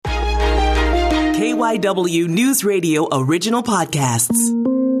KYW News Radio original podcasts.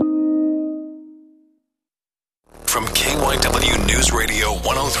 From KYW News Radio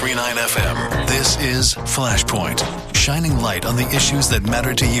 103.9 FM, this is Flashpoint, shining light on the issues that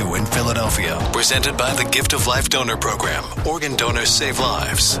matter to you in Philadelphia. Presented by the Gift of Life Donor Program. Organ donors save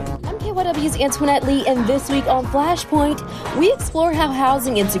lives. I'm KYW's Antoinette Lee, and this week on Flashpoint, we explore how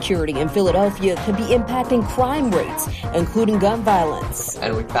housing insecurity in Philadelphia could be impacting crime rates, including gun violence.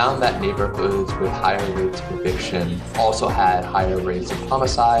 And we found that neighborhoods with higher rates of eviction also had higher rates of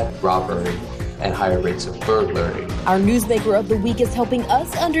homicide, robbery, and higher rates of burglary. Our Newsmaker of the Week is helping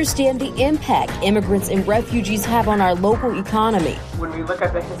us understand the impact immigrants and refugees have on our local economy. When we look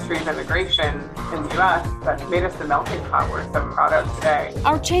at the history of immigration in the U.S., that's made us the melting pot we're so proud of today.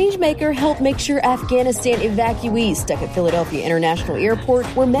 Our Changemaker helped make sure Afghanistan evacuees stuck at Philadelphia International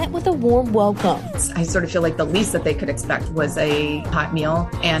Airport were met with a warm welcome. I sort of feel like the least that they could expect was a hot meal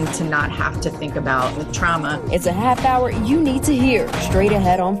and to not have to think about the trauma. It's a half hour you need to hear straight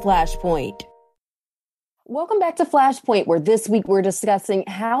ahead on Flashpoint. Welcome back to Flashpoint, where this week we're discussing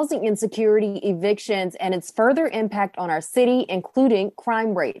housing insecurity, evictions, and its further impact on our city, including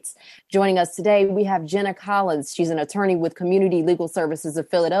crime rates. Joining us today, we have Jenna Collins. She's an attorney with Community Legal Services of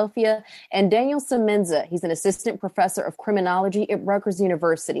Philadelphia, and Daniel Semenza. He's an assistant professor of criminology at Rutgers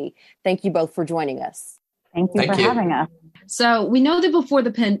University. Thank you both for joining us. Thank you for having us. So we know that before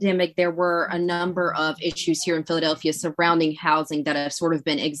the pandemic, there were a number of issues here in Philadelphia surrounding housing that have sort of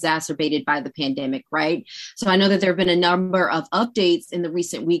been exacerbated by the pandemic, right? So I know that there have been a number of updates in the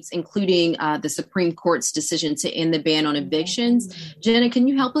recent weeks, including the Supreme Court's decision to end the ban on evictions. Jenna, can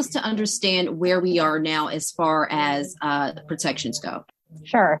you help us to understand where we are now as far as protections go?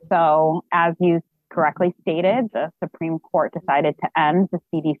 Sure. So as you correctly stated, the Supreme Court decided to end the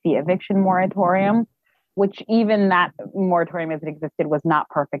CDC eviction moratorium, which even that moratorium as it existed was not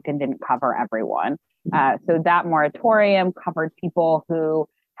perfect and didn't cover everyone. So that moratorium covered people who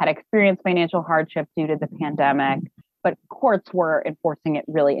had experienced financial hardship due to the pandemic, but courts were enforcing it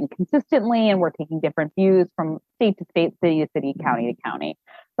really inconsistently and were taking different views from state to state, city to city, county to county.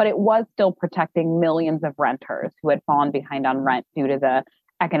 But it was still protecting millions of renters who had fallen behind on rent due to the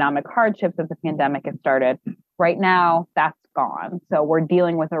economic hardships as the pandemic had started. Right now, that's gone. So we're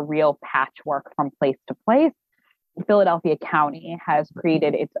dealing with a real patchwork from place to place. Philadelphia County has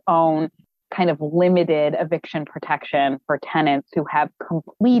created its own kind of limited eviction protection for tenants who have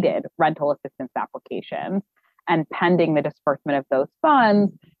completed rental assistance applications. And pending the disbursement of those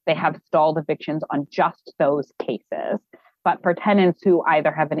funds, they have stalled evictions on just those cases. But for tenants who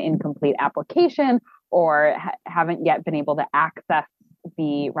either have an incomplete application or haven't yet been able to access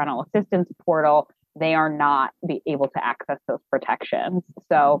the rental assistance portal, they are not be able to access those protections.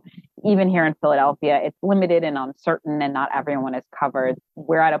 So even here in Philadelphia, it's limited and uncertain and not everyone is covered.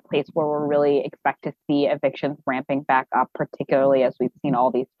 We're at a place where we're really expect to see evictions ramping back up, particularly as we've seen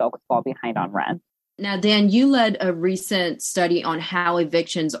all these folks fall behind on rent. Now, Dan, you led a recent study on how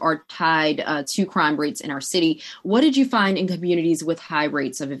evictions are tied to crime rates in our city. What did you find in communities with high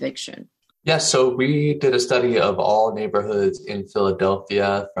rates of eviction? Yes, so we did a study of all neighborhoods in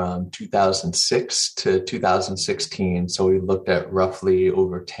Philadelphia from 2006 to 2016. So we looked at roughly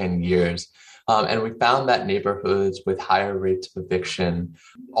over 10 years. And we found that neighborhoods with higher rates of eviction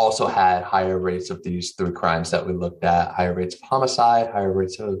also had higher rates of these three crimes that we looked at: higher rates of homicide, higher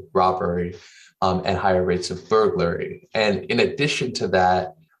rates of robbery, and higher rates of burglary. And in addition to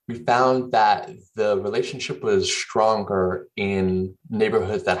that, we found that the relationship was stronger in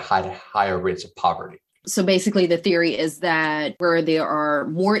neighborhoods that had higher rates of poverty. So basically, the theory is that where there are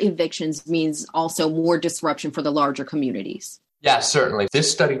more evictions means also more disruption for the larger communities. Yeah, certainly.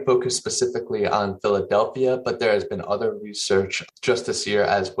 This study focused specifically on Philadelphia, but there has been other research just this year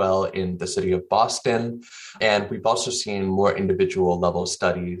as well in the city of Boston. And we've also seen more individual level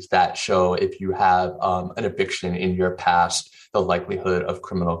studies that show if you have an eviction in your past, the likelihood of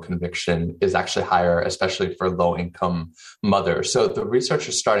criminal conviction is actually higher, especially for low-income mothers. So the research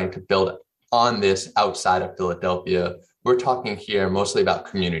is starting to build on this outside of Philadelphia. We're talking here mostly about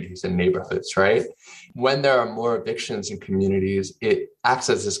communities and neighborhoods, right? When there are more evictions in communities, it acts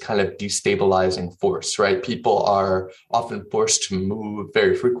as this kind of destabilizing force, right? People are often forced to move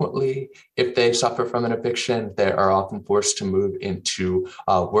very frequently. If they suffer from an eviction, they are often forced to move into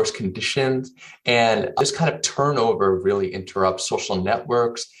worse conditions. And this kind of turnover really interrupts social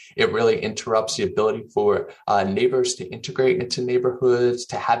networks. It really interrupts the ability for neighbors to integrate into neighborhoods,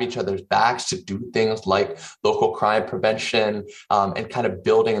 to have each other's backs, to do things like local crime prevention, and kind of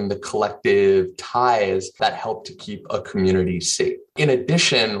building the collective ties that help to keep a community safe. In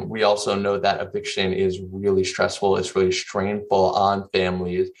addition, we also know that eviction is really stressful, it's really strainful on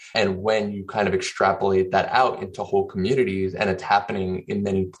families. And when you kind of extrapolate that out into whole communities, and it's happening in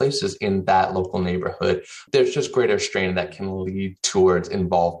many places in that local neighborhood, there's just greater strain that can lead towards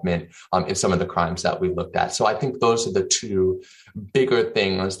involvement in some of the crimes that we looked at. So I think those are the two bigger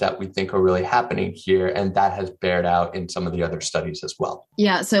things that we think are really happening here. And that has bared out in some of the other studies as well.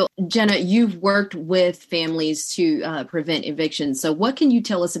 Yeah. So Jenna, you've worked with families to prevent evictions. So what can you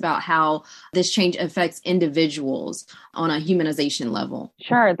tell us about how this change affects individuals on a humanization level?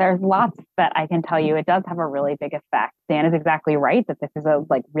 Sure. There's lots that I can tell you. It does have a really big effect. Dan is exactly right that this is a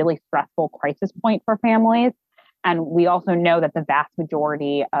really stressful crisis point for families. And we also know that the vast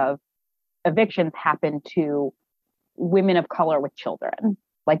majority of evictions happen to women of color with children.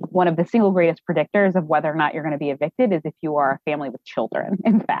 Like one of the single greatest predictors of whether or not you're going to be evicted is if you are a family with children,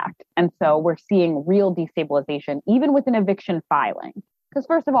 in fact. And so we're seeing real destabilization, even with an eviction filing. Because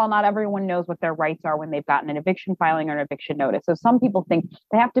first of all, not everyone knows what their rights are when they've gotten an eviction filing or an eviction notice. So some people think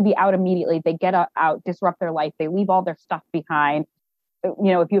they have to be out immediately. They get out, disrupt their life. They leave all their stuff behind. If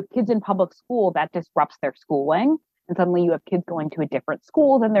you have kids in public school, that disrupts their schooling. And suddenly you have kids going to a different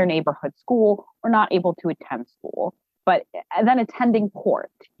school than their neighborhood school or not able to attend school. But then attending court,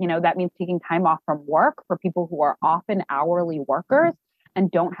 that means taking time off from work for people who are often hourly workers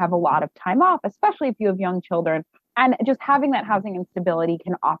and don't have a lot of time off, especially if you have young children. And just having that housing instability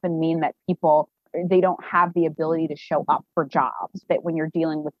can often mean that they don't have the ability to show up for jobs. That when you're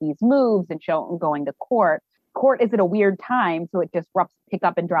dealing with these moves and going to court is at a weird time. So it disrupts pick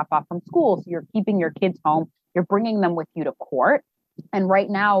up and drop off from school. So you're keeping your kids home. You're bringing them with you to court. And right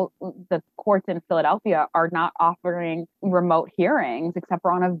now, the courts in Philadelphia are not offering remote hearings except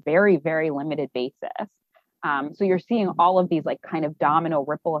for on a very, very limited basis. So you're seeing all of these kind of domino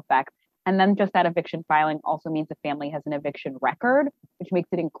ripple effects. And then just that eviction filing also means the family has an eviction record, which makes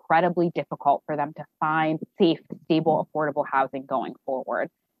it incredibly difficult for them to find safe, stable, affordable housing going forward.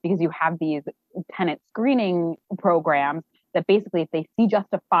 Because you have these tenant screening programs that basically if they see just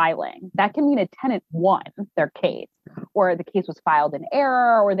a filing, that can mean a tenant won their case, or the case was filed in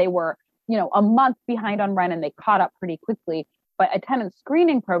error, or they were, a month behind on rent and they caught up pretty quickly. But a tenant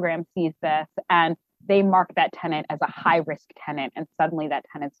screening program sees this and they mark that tenant as a high risk tenant. And suddenly that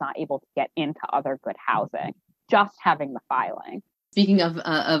tenant's not able to get into other good housing, just having the filing. Speaking of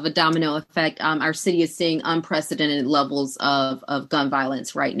a domino effect, our city is seeing unprecedented levels of gun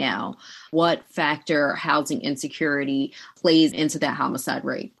violence right now. What factor housing insecurity plays into that homicide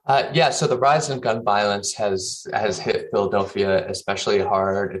rate? So the rise in gun violence has hit Philadelphia especially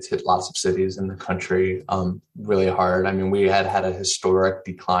hard. It's hit lots of cities in the country really hard. I mean, we had a historic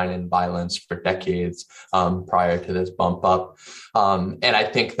decline in violence for decades prior to this bump up. And I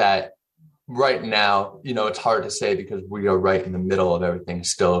think that right now, it's hard to say because we are right in the middle of everything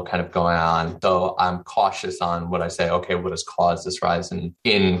still kind of going on. So I'm cautious on what I say, okay, what has caused this rise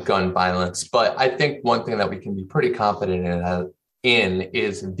in gun violence? But I think one thing that we can be pretty confident in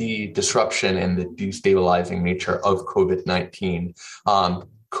is the disruption and the destabilizing nature of COVID-19.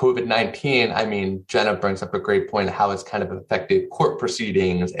 COVID-19, Jenna brings up a great point, how it's kind of affected court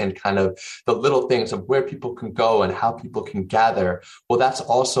proceedings and kind of the little things of where people can go and how people can gather. Well, that's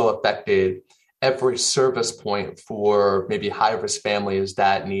also affected every service point for maybe high-risk families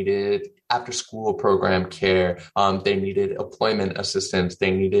that needed after-school program care. They needed employment assistance.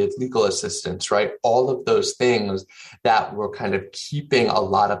 They needed legal assistance, right? All of those things that were kind of keeping a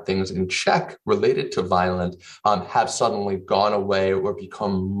lot of things in check related to violence have suddenly gone away or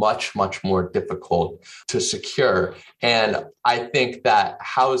become much, much more difficult to secure. And I think that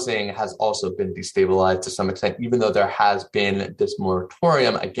housing has also been destabilized to some extent, even though there has been this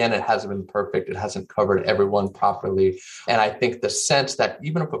moratorium. Again, it hasn't been perfect. It hasn't covered everyone properly. And I think the sense that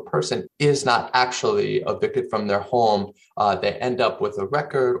even if a person is not actually evicted from their home, they end up with a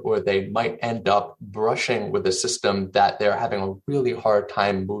record, or they might end up brushing with a system that they're having a really hard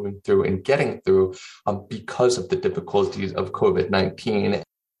time moving through and getting through because of the difficulties of COVID-19.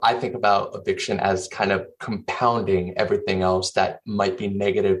 I think about eviction as kind of compounding everything else that might be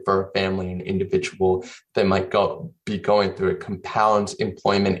negative for a family and individual that might be going through. It compounds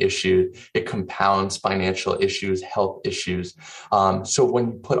employment issues. It compounds financial issues, health issues. So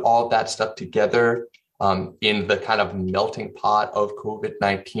when you put all that stuff together in the kind of melting pot of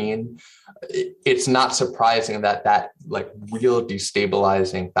COVID-19, it's not surprising that real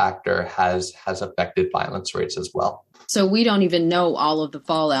destabilizing factor has affected violence rates as well. So we don't even know all of the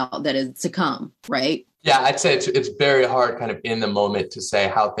fallout that is to come, right? Yeah, I'd say it's very hard kind of in the moment to say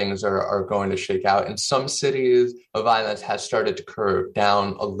how things are going to shake out. In some cities, violence has started to curve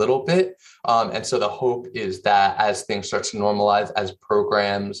down a little bit. And so the hope is that as things start to normalize, as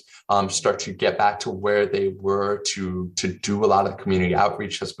programs start to get back to where they were to do a lot of the community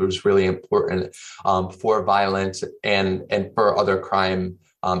outreach that was really important for violence and for other crime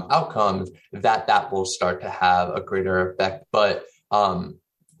outcomes, that will start to have a greater effect. But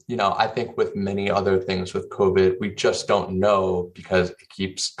I think with many other things with COVID, we just don't know because it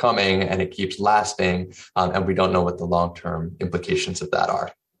keeps coming and it keeps lasting, and we don't know what the long-term implications of that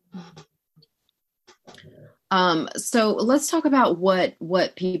are. So let's talk about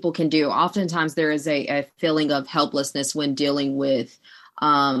what people can do. Oftentimes there is a feeling of helplessness when dealing with,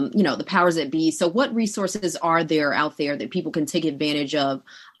 the powers that be. So what resources are there out there that people can take advantage of,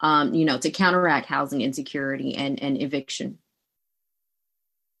 to counteract housing insecurity and eviction?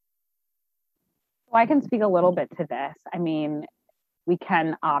 Well, I can speak a little bit to this. I mean, we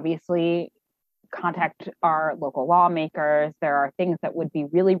can obviously contact our local lawmakers. There are things that would be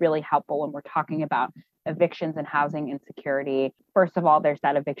really, really helpful when we're talking about evictions and housing insecurity. First of all, there's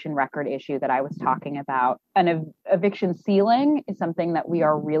that eviction record issue that I was talking about. An eviction ceiling is something that we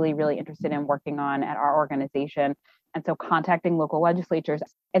are really, really interested in working on at our organization. And so contacting local legislatures,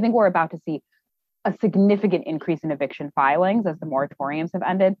 I think we're about to see a significant increase in eviction filings as the moratoriums have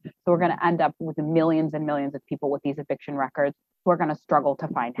ended. So we're going to end up with millions and millions of people with these eviction records who are going to struggle to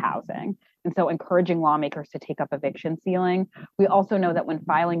find housing. And so encouraging lawmakers to take up eviction ceiling. We also know that when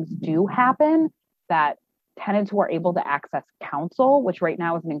filings do happen, that tenants who are able to access counsel, which right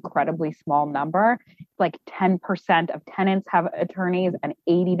now is an incredibly small number, like 10% of tenants have attorneys and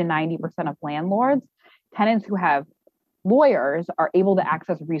 80 to 90% of landlords. Tenants who have lawyers are able to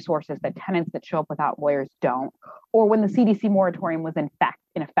access resources that tenants that show up without lawyers don't. Or when the CDC moratorium was in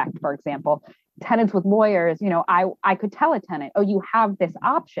effect, for example, tenants with lawyers, I could tell a tenant, oh, you have this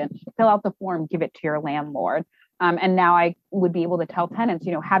option, fill out the form, give it to your landlord. And now I would be able to tell tenants,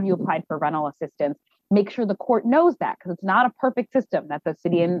 have you applied for rental assistance? Make sure the court knows that, because it's not a perfect system that the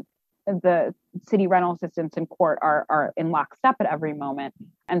city rental assistance in court are in lockstep at every moment.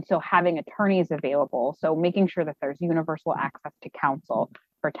 And so having attorneys available, so making sure that there's universal access to counsel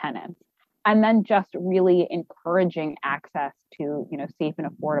for tenants. And then just really encouraging access to, safe and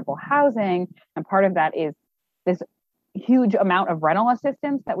affordable housing. And part of that is this huge amount of rental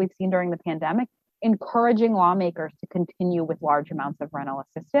assistance that we've seen during the pandemic, encouraging lawmakers to continue with large amounts of rental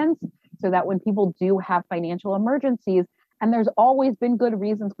assistance so that when people do have financial emergencies, and there's always been good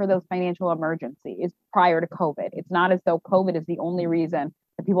reasons for those financial emergencies prior to COVID. It's not as though COVID is the only reason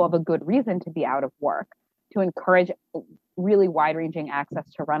that people have a good reason to be out of work. To encourage really wide-ranging access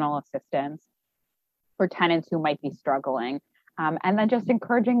to rental assistance for tenants who might be struggling. And then just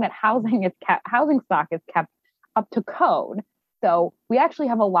encouraging that housing stock is kept up to code. So we actually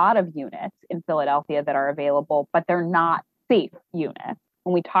have a lot of units in Philadelphia that are available, but they're not safe units.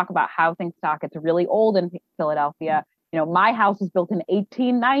 When we talk about housing stock, it's really old in Philadelphia. My house was built in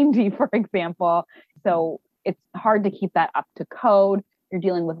 1890, for example. So it's hard to keep that up to code. You're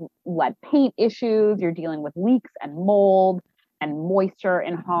dealing with lead paint issues. You're dealing with leaks and mold and moisture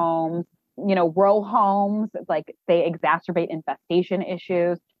in homes. Row homes, like they exacerbate infestation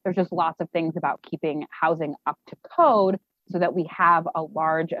issues. There's just lots of things about keeping housing up to code so that we have a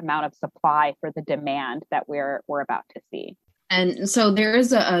large amount of supply for the demand that we're about to see. And so there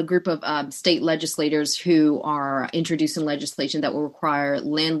is a group of state legislators who are introducing legislation that will require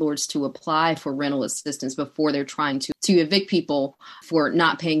landlords to apply for rental assistance before they're trying to evict people for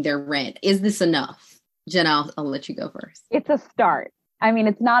not paying their rent. Is this enough? Jenna, I'll let you go first. It's a start. I mean,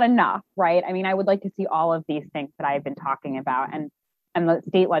 it's not enough, right? I mean, I would like to see all of these things that I've been talking about, and the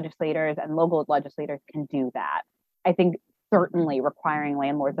state legislators and local legislators can do that. I think certainly requiring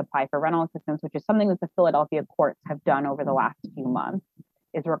landlords apply for rental assistance, which is something that the Philadelphia courts have done over the last few months,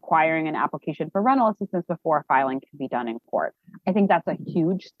 is requiring an application for rental assistance before filing can be done in court. I think that's a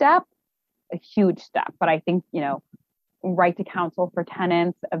huge step. But I think, right to counsel for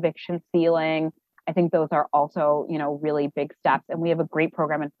tenants, eviction ceiling, I think those are also, really big steps. And we have a great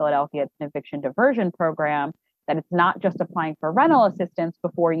program in Philadelphia. It's an eviction diversion program that it's not just applying for rental assistance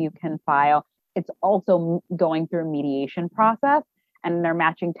before you can file. It's also going through a mediation process, and they're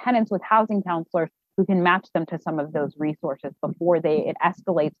matching tenants with housing counselors who can match them to some of those resources before it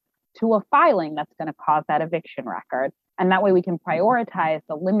escalates to a filing that's going to cause that eviction record. And that way we can prioritize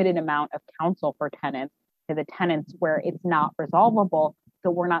the limited amount of counsel for tenants to the tenants where it's not resolvable. So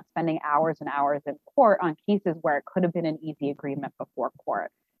we're not spending hours and hours in court on cases where it could have been an easy agreement before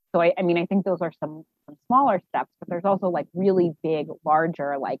court. So I think those are some smaller steps, but there's also like really big,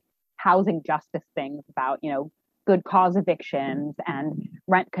 larger, like housing justice things about, good cause evictions and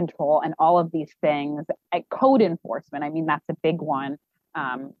rent control and all of these things. Code enforcement, I mean, that's a big one.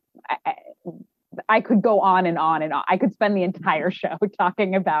 I could go on and on and on. I could spend the entire show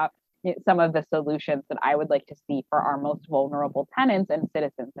talking about some of the solutions that I would like to see for our most vulnerable tenants and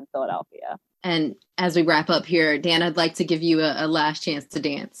citizens in Philadelphia. And as we wrap up here, Dan, I'd like to give you a last chance to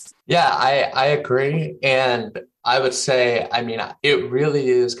dance. Yeah, I agree. And I would say, I mean, it really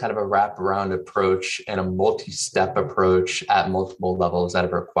is kind of a wraparound approach and a multi-step approach at multiple levels that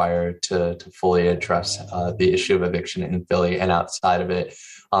are required to fully address the issue of eviction in Philly and outside of it.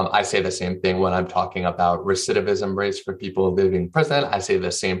 I say the same thing when I'm talking about recidivism rates for people living in prison. I say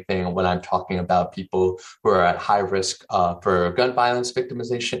the same thing when I'm talking about people who are at high risk for gun violence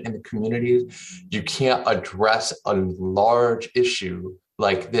victimization in the communities. You can't address a large issue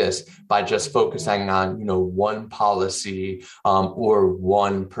like this by just focusing on, one policy or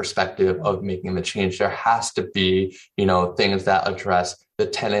one perspective of making the change. There has to be, things that address the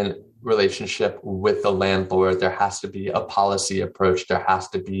tenant relationship with the landlord. There has to be a policy approach. There has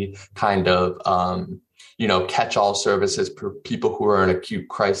to be kind of, catch-all services for people who are in acute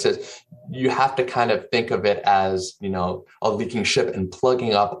crisis. You have to kind of think of it as, a leaking ship and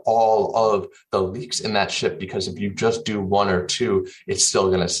plugging up all of the leaks in that ship, because if you just do one or two, it's still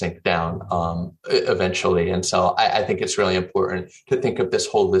going to sink down eventually. And so I think it's really important to think of this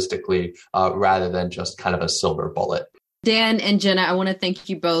holistically rather than just kind of a silver bullet. Dan and Jenna, I want to thank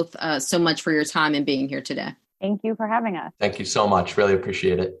you both so much for your time and being here today. Thank you for having us. Thank you so much. Really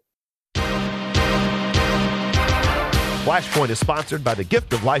appreciate it. Flashpoint is sponsored by the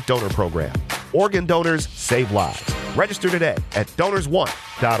Gift of Life Donor Program. Organ donors save lives. Register today at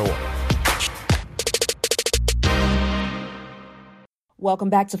donorsone.org.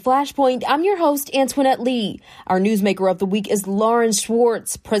 Welcome back to Flashpoint. I'm your host, Antoinette Lee. Our newsmaker of the week is Lauren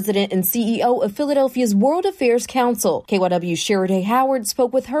Schwartz, president and CEO of Philadelphia's World Affairs Council. KYW's Sheridan Howard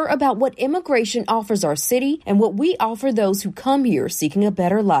spoke with her about what immigration offers our city and what we offer those who come here seeking a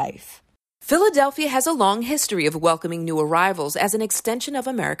better life. Philadelphia has a long history of welcoming new arrivals as an extension of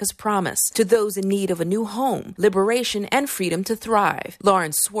America's promise to those in need of a new home, liberation, and freedom to thrive.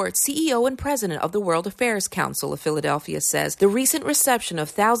 Lauren Schwartz, CEO and president of the World Affairs Council of Philadelphia, says the recent reception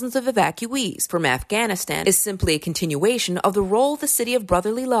of thousands of evacuees from Afghanistan is simply a continuation of the role the city of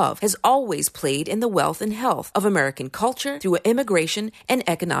brotherly love has always played in the wealth and health of American culture through immigration and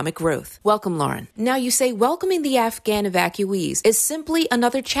economic growth. Welcome, Lauren. Now, you say welcoming the Afghan evacuees is simply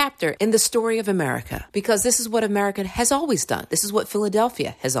another chapter in the story of America, because this is what America has always done. This is what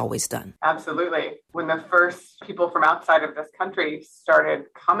Philadelphia has always done. Absolutely. When the first people from outside of this country started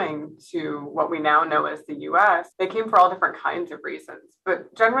coming to what we now know as the U.S., they came for all different kinds of reasons,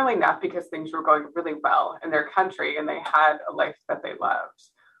 but generally not because things were going really well in their country and they had a life that they loved.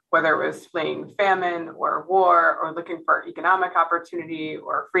 Whether it was fleeing famine or war or looking for economic opportunity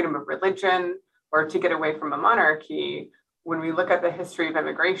or freedom of religion or to get away from a monarchy, when we look at the history of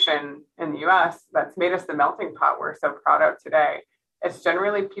immigration in the U.S., that's made us the melting pot we're so proud of today. It's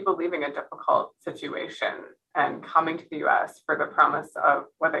generally people leaving a difficult situation and coming to the U.S. for the promise of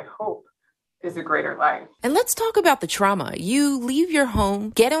what they hope is a greater life. And let's talk about the trauma. You leave your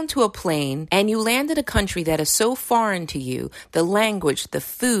home, get onto a plane, and you land in a country that is so foreign to you. The language, the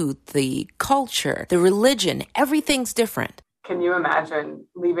food, the culture, the religion, everything's different. Can you imagine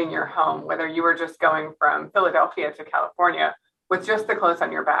leaving your home, whether you were just going from Philadelphia to California with just the clothes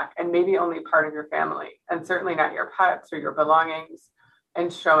on your back and maybe only part of your family and certainly not your pets or your belongings,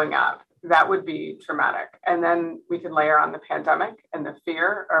 and showing up? That would be traumatic. And then we can layer on the pandemic and the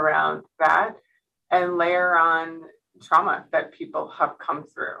fear around that and layer on trauma that people have come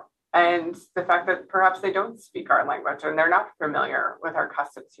through. And the fact that perhaps they don't speak our language and they're not familiar with our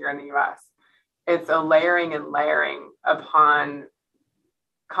customs here in the US. It's a layering and layering upon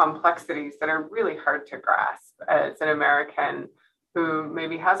complexities that are really hard to grasp as an American who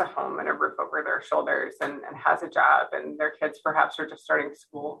maybe has a home and a roof over their shoulders and has a job, and their kids perhaps are just starting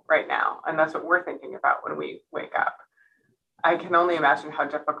school right now. And that's what we're thinking about when we wake up. I can only imagine how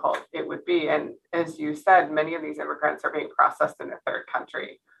difficult it would be. And as you said, many of these immigrants are being processed in a third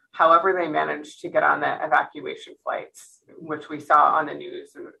country. However, they managed to get on the evacuation flights, which we saw on the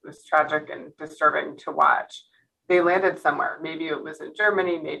news, and it was tragic and disturbing to watch. They landed somewhere. Maybe it was in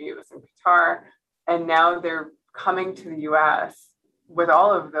Germany, maybe it was in Qatar, and now they're coming to the US with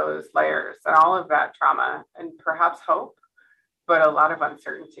all of those layers and all of that trauma and perhaps hope, but a lot of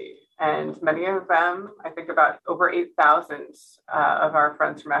uncertainty. And many of them, I think about over 8,000 of our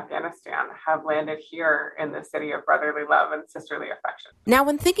friends from Afghanistan have landed here in the city of brotherly love and sisterly affection. Now,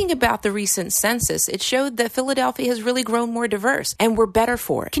 when thinking about the recent census, it showed that Philadelphia has really grown more diverse, and we're better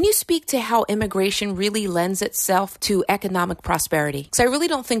for it. Can you speak to how immigration really lends itself to economic prosperity? Because I really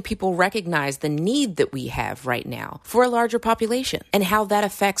don't think people recognize the need that we have right now for a larger population and how that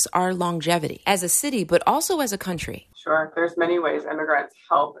affects our longevity as a city, but also as a country. Sure. There's many ways immigrants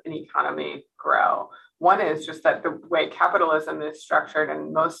help an economy grow. One is just that the way capitalism is structured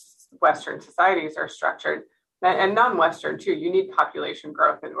and most Western societies are structured, and non-Western too, you need population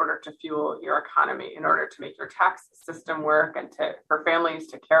growth in order to fuel your economy, in order to make your tax system work and for families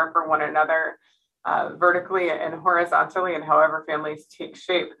to care for one another vertically and horizontally and however families take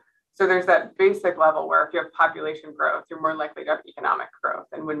shape. So there's that basic level where if you have population growth, you're more likely to have economic growth.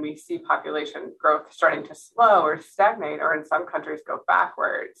 And when we see population growth starting to slow or stagnate, or in some countries go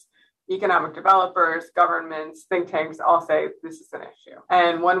backwards, economic developers, governments, think tanks all say this is an issue.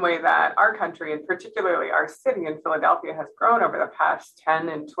 And one way that our country, and particularly our city in Philadelphia, has grown over the past 10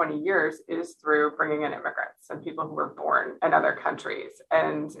 and 20 years is through bringing in immigrants and people who were born in other countries.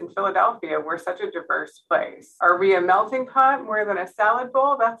 And in Philadelphia, we're such a diverse place. Are we a melting pot more than a salad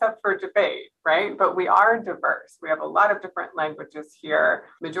bowl? That's up for debate, right? But we are diverse. We have a lot of different languages here,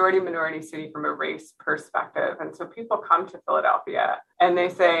 majority minority city from a race perspective. And so people come to Philadelphia and they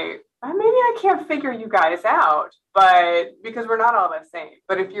say, maybe I can't figure you guys out, but because we're not all the same.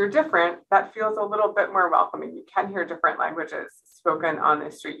 But if you're different, that feels a little bit more welcoming. You can hear different languages spoken on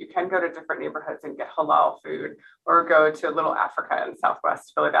the street. You can go to different neighborhoods and get halal food, or go to Little Africa in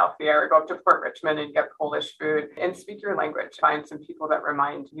Southwest Philadelphia, or go up to Port Richmond and get Polish food and speak your language. Find some people that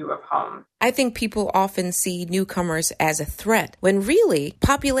remind you of home. I think people often see newcomers as a threat, when really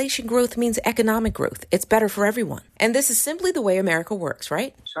population growth means economic growth. It's better for everyone. And this is simply the way America works,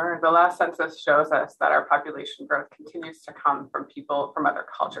 right? Sure. The last census shows us that our population growth continues to come from people from other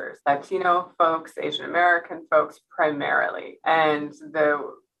cultures, Latino folks, Asian American folks primarily. And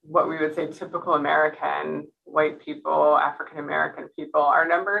what we would say typical American, white people, African American people, our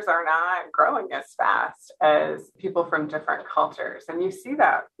numbers are not growing as fast as people from different cultures. And you see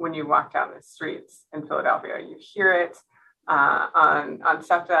that when you walk down the streets in Philadelphia. You hear it on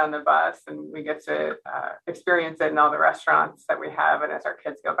SEPTA on the bus, and we get to experience it in all the restaurants that we have. And as our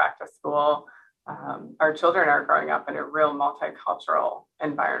kids go back to school, our children are growing up in a real multicultural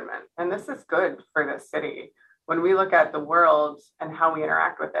environment. And this is good for the city. When we look at the world and how we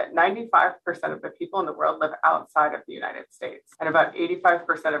interact with it, 95% of the people in the world live outside of the United States. And about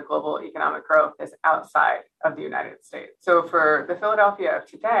 85% of global economic growth is outside of the United States. So for the Philadelphia of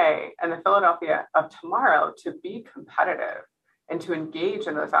today and the Philadelphia of tomorrow to be competitive and to engage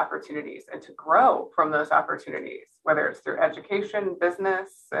in those opportunities and to grow from those opportunities, whether it's through education,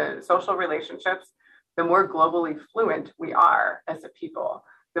 business, social relationships, the more globally fluent we are as a people.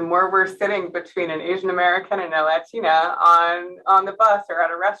 The more we're sitting between an Asian American and a Latina on the bus or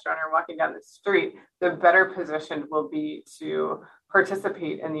at a restaurant or walking down the street, the better positioned we'll be to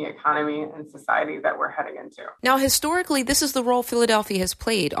participate in the economy and society that we're heading into. Now, historically, this is the role Philadelphia has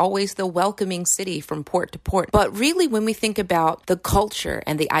played, always the welcoming city from port to port. But really, when we think about the culture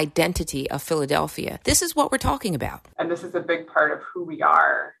and the identity of Philadelphia, this is what we're talking about. And this is a big part of who we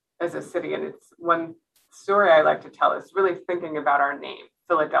are as a city. And it's one story I like to tell is really thinking about our name,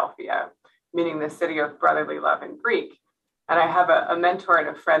 Philadelphia, meaning the city of brotherly love in Greek. And I have a mentor and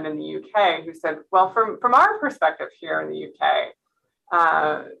a friend in the UK who said, well, from our perspective here in the UK,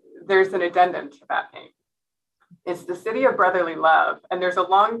 there's an addendum to that name. It's the city of brotherly love. And there's a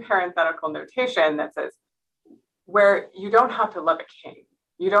long parenthetical notation that says, where you don't have to love a king.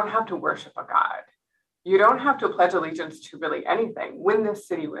 You don't have to worship a god. You don't have to pledge allegiance to really anything. When this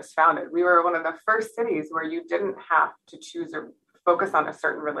city was founded, we were one of the first cities where you didn't have to choose or focus on a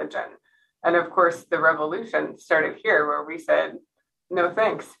certain religion. And of course, the revolution started here where we said, no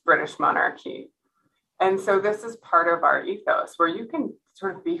thanks, British monarchy. And so this is part of our ethos where you can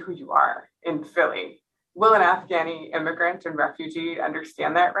sort of be who you are in Philly. Will an Afghani immigrant and refugee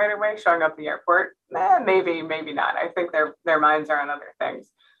understand that right away, showing up at the airport? Maybe, maybe not. I think their minds are on other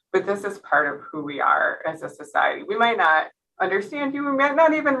things. But this is part of who we are as a society. We might not understand you, we might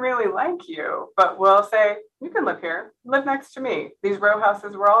not even really like you, but we'll say, you can live here, live next to me. These row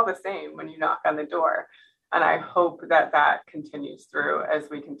houses, we're all the same when you knock on the door. And I hope that that continues through as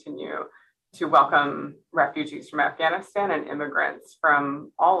we continue to welcome refugees from Afghanistan and immigrants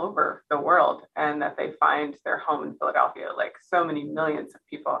from all over the world, and that they find their home in Philadelphia, like so many millions of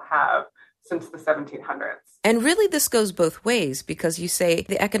people have since the 1700s. And really, this goes both ways, because you say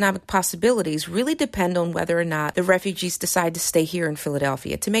the economic possibilities really depend on whether or not the refugees decide to stay here in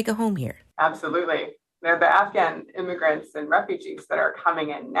Philadelphia, to make a home here. Absolutely. Now, the Afghan immigrants and refugees that are coming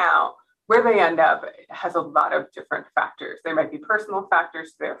in now, where they end up has a lot of different factors. There might be personal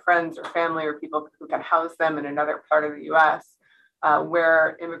factors to their friends or family or people who can house them in another part of the U.S.,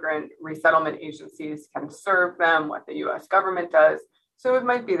 where immigrant resettlement agencies can serve them, what the U.S. government does. So it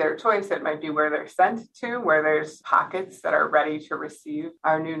might be their choice. It might be where they're sent to, where there's pockets that are ready to receive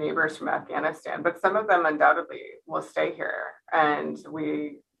our new neighbors from Afghanistan. But some of them undoubtedly will stay here. And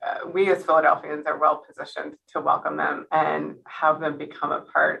we as Philadelphians are well positioned to welcome them and have them become a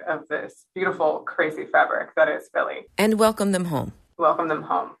part of this beautiful, crazy fabric that is Philly. And welcome them home. Welcome them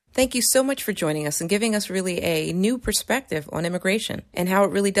home. Thank you so much for joining us and giving us really a new perspective on immigration and how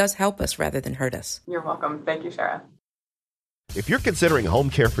it really does help us rather than hurt us. You're welcome. Thank you, Shara. If you're considering home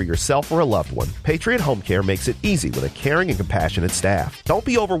care for yourself or a loved one, Patriot Home Care makes it easy with a caring and compassionate staff. Don't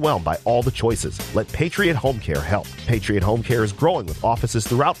be overwhelmed by all the choices. Let Patriot Home Care help. Patriot Home Care is growing with offices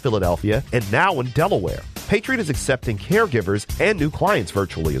throughout Philadelphia and now in Delaware. Patriot is accepting caregivers and new clients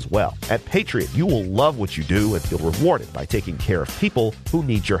virtually as well. At Patriot, you will love what you do and feel rewarded by taking care of people who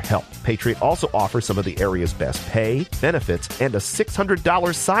need your help. Patriot also offers some of the area's best pay, benefits, and a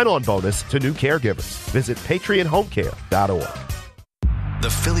 $600 sign-on bonus to new caregivers. Visit patriothomecare.org. The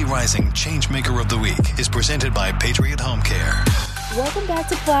Philly Rising Changemaker of the Week is presented by Patriot Home Care. Welcome back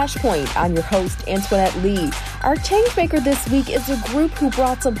to Flashpoint. I'm your host, Antoinette Lee. Our changemaker this week is a group who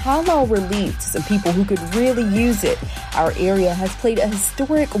brought some halal relief to some people who could really use it. Our area has played a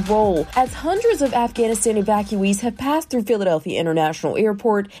historic role as hundreds of Afghanistan evacuees have passed through Philadelphia International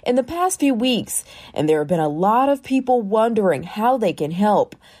Airport in the past few weeks, and there have been a lot of people wondering how they can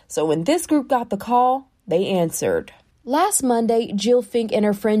help. So when this group got the call, they answered. Last Monday, Jill Fink and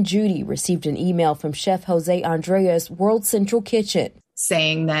her friend Judy received an email from Chef Jose Andrea's World Central Kitchen,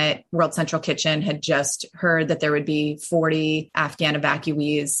 saying that World Central Kitchen had just heard that there would be 40 Afghan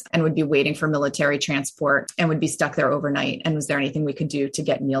evacuees and would be waiting for military transport and would be stuck there overnight. And was there anything we could do to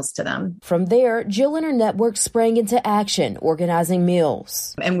get meals to them? From there, Jill and her network sprang into action, organizing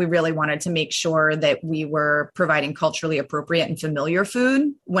meals. And we really wanted to make sure that we were providing culturally appropriate and familiar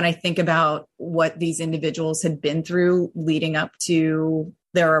food. When I think about what these individuals had been through leading up to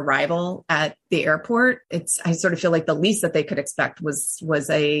their arrival at the airport, I sort of feel like the least that they could expect was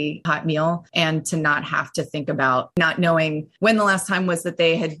a hot meal, and to not have to think about not knowing when the last time was that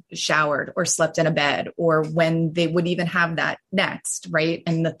they had showered or slept in a bed, or when they would even have that next, right?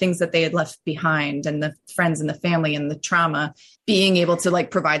 And the things that they had left behind, and the friends and the family and the trauma, being able to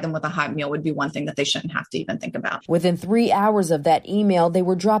provide them with a hot meal would be one thing that they shouldn't have to even think about. Within 3 hours of that email, they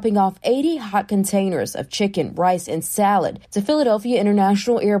were dropping off 80 hot containers of chicken, rice, and salad to Philadelphia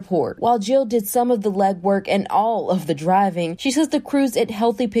International Airport. While Jill did some of the legwork and all of the driving, she says the crews at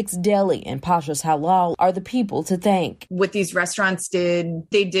Healthy Picks Deli and Pasha's Halal are the people to thank. What these restaurants did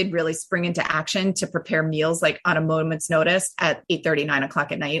really spring into action to prepare meals on a moment's notice at 8:30, 9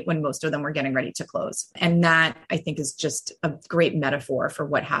 o'clock at night when most of them were getting ready to close. And that, I think, is just a great metaphor for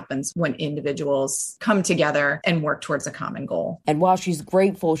what happens when individuals come together and work towards a common goal. And while she's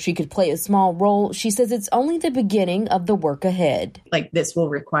grateful she could play a small role, she says it's only the beginning of the work ahead. This will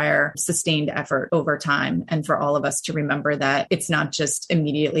require sustained effort over time. And for all of us to remember that it's not just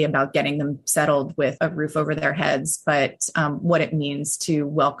immediately about getting them settled with a roof over their heads, but what it means to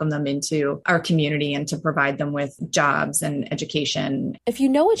welcome them into our community and to provide them with jobs and education. If you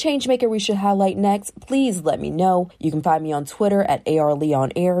know a changemaker we should highlight next, please let me know. You can find me on Twitter at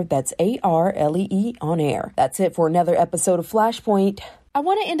ARLeeOnAir. That's ARLEE on air. That's it for another episode of Flashpoint. I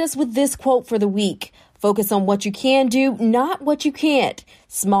want to end us with this quote for the week. Focus on what you can do, not what you can't.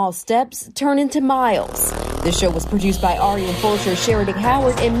 Small steps turn into miles. This show was produced by Arian Fulcher, Sheridan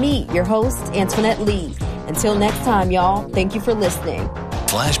Howard, and me, your host, Antoinette Lee. Until next time, y'all, thank you for listening.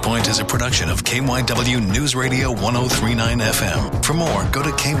 Flashpoint is a production of KYW News Radio 1039 FM. For more, go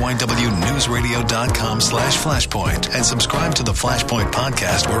to kywnewsradio.com/flashpoint and subscribe to the Flashpoint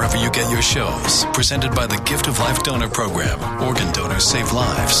podcast wherever you get your shows. Presented by the Gift of Life Donor Program. Organ donors save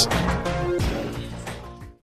lives.